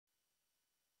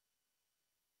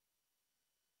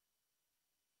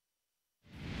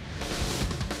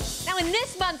in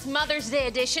this month's Mother's Day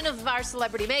edition of our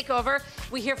Celebrity Makeover,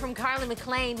 we hear from Carly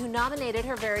McLean, who nominated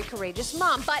her very courageous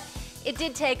mom. But it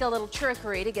did take a little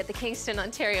trickery to get the Kingston,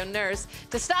 Ontario nurse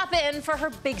to stop in for her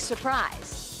big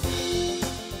surprise.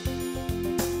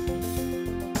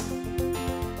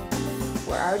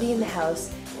 We're already in the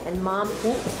house, and Mom,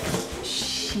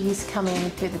 she's coming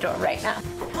through the door right now.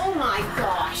 Oh my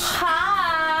gosh.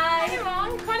 Hi. Hey,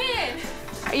 Mom, come in.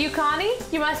 Are you Connie?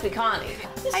 You must be Connie.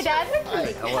 Hi, Dad.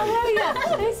 Hi, how are How are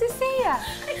you? Nice to see you.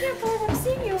 I can't believe I'm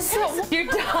seeing you. So, your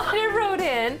daughter wrote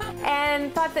in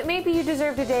and thought that maybe you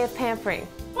deserved a day of pampering.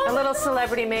 A little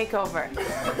celebrity makeover.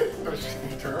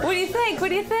 What do you think? What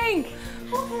do you think?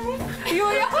 Okay. You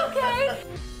okay?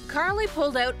 Carly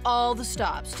pulled out all the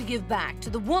stops to give back to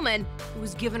the woman who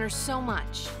was giving her so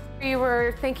much. You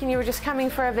were thinking you were just coming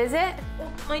for a visit?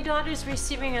 Well, my daughter's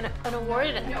receiving an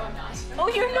award. No, I'm not. Oh,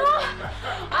 you're not?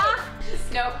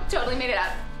 Nope, totally made it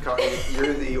up. Connie,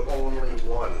 you're the only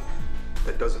one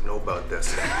that doesn't know about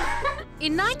this.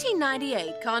 In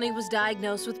 1998, Connie was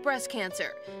diagnosed with breast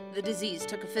cancer. The disease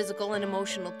took a physical and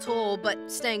emotional toll,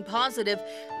 but staying positive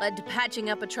led to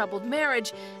patching up a troubled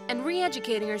marriage and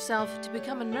re-educating herself to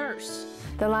become a nurse.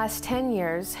 The last 10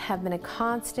 years have been a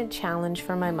constant challenge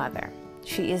for my mother.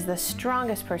 She is the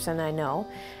strongest person I know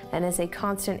and is a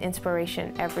constant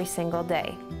inspiration every single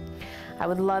day. I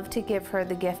would love to give her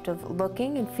the gift of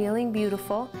looking and feeling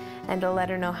beautiful and to let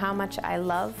her know how much I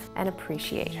love and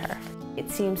appreciate her.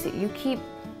 It seems that you keep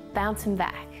bouncing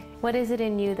back. What is it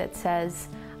in you that says,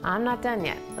 I'm not done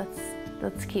yet,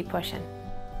 let's keep pushing?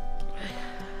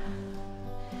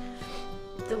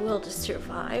 The will to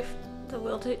survive, the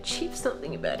will to achieve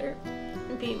something better,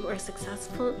 and be more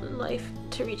successful in life,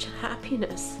 to reach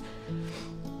happiness.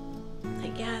 I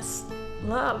guess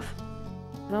love.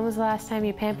 When was the last time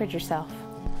you pampered yourself?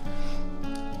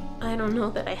 I don't know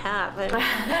that I have.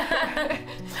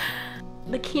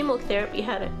 The chemotherapy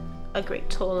had a great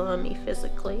toll on me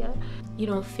physically. You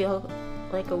don't feel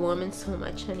like a woman so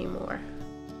much anymore.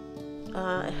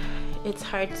 It's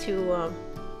hard to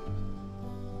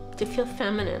feel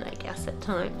feminine, I guess, at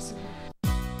times.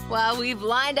 Well, we've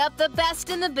lined up the best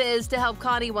in the biz to help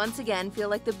Connie once again feel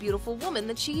like the beautiful woman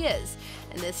that she is.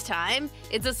 And this time,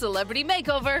 it's a celebrity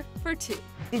makeover for two.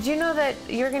 Did you know that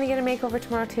you're going to get a makeover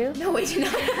tomorrow, too? No, I do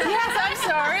not. Yes, I'm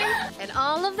sorry. And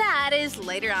all of that is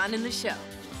later on in the show.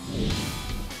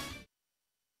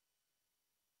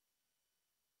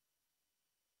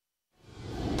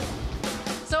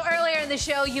 So earlier in the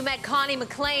show, you met Connie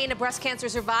McLean, a breast cancer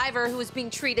survivor who is being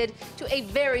treated to a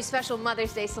very special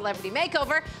Mother's Day celebrity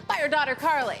makeover by her daughter,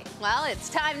 Carly. Well, it's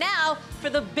time now for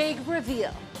the big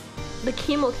reveal. The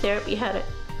chemotherapy had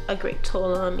a great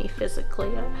toll on me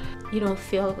physically. You don't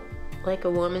feel like a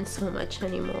woman so much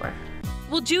anymore.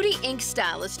 Well, Judy Inc.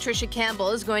 stylist Trisha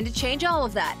Campbell is going to change all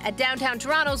of that at downtown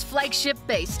Toronto's flagship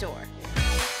Bay store.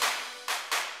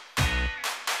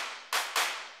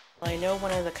 I know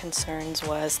one of the concerns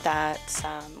was that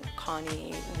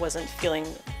Connie wasn't feeling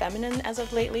feminine as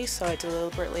of lately, so I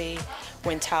deliberately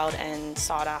went out and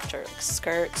sought after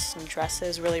skirts and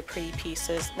dresses, really pretty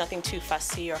pieces, nothing too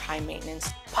fussy or high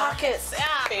maintenance. Pockets,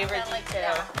 yeah, favorite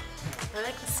detail. I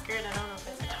like the skirt. I don't know if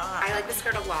it's a top. I like the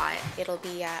skirt a lot. It'll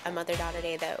be a mother-daughter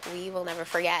day that we will never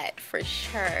forget, for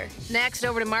sure. Next,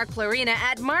 over to Mark Florina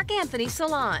at Mark Anthony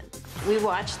Salon. We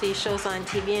watch these shows on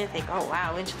TV and think, oh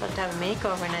wow, wouldn't you love to have a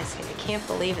makeover? And I say, I can't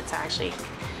believe it's actually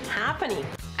happening.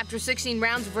 After 16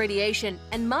 rounds of radiation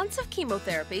and months of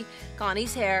chemotherapy,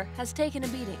 Connie's hair has taken a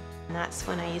beating. And that's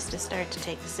when I used to start to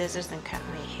take the scissors and cut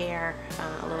my hair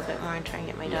a little bit more and try and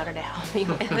get my daughter to help me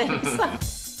with it.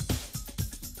 So.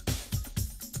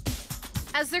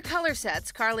 As their color sets,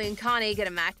 Carly and Connie get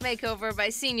a MAC makeover by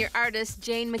senior artist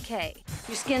Jane McKay.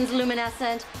 Your skin's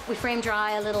luminescent, we framed your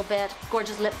eye a little bit,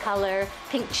 gorgeous lip color,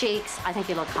 pink cheeks. I think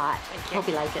you look hot. Hope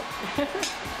you like it.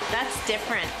 That's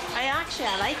different. I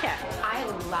like it. I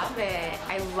love it.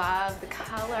 I love the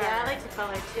color. Yeah, I like the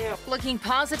color too. Looking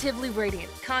positively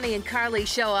radiant, Connie and Carly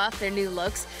show off their new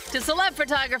looks to celeb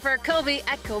photographer Kobe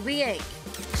at Kobe Inc.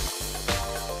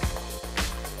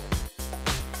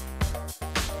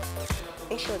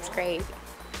 I think she looks great.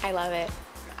 I love it.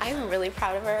 I'm really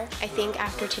proud of her. I think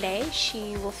after today,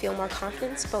 she will feel more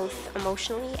confidence, both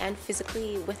emotionally and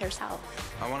physically, with herself.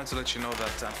 I wanted to let you know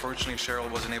that unfortunately Cheryl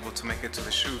wasn't able to make it to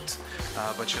the shoot,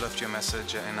 but she left you a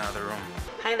message in the other room.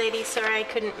 Hi ladies, sorry I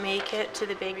couldn't make it to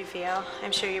the big reveal.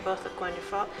 I'm sure you both look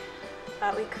wonderful.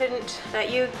 We couldn't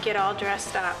let you get all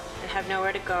dressed up and have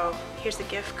nowhere to go. Here's a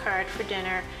gift card for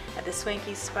dinner at the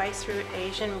Swanky Spice Route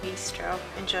Asian Bistro.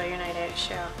 Enjoy your night out,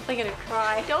 Cheryl. I'm gonna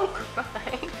cry. Don't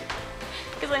cry.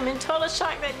 Because I'm in total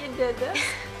shock that you did this.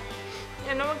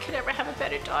 And no one could ever have a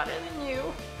better daughter than you.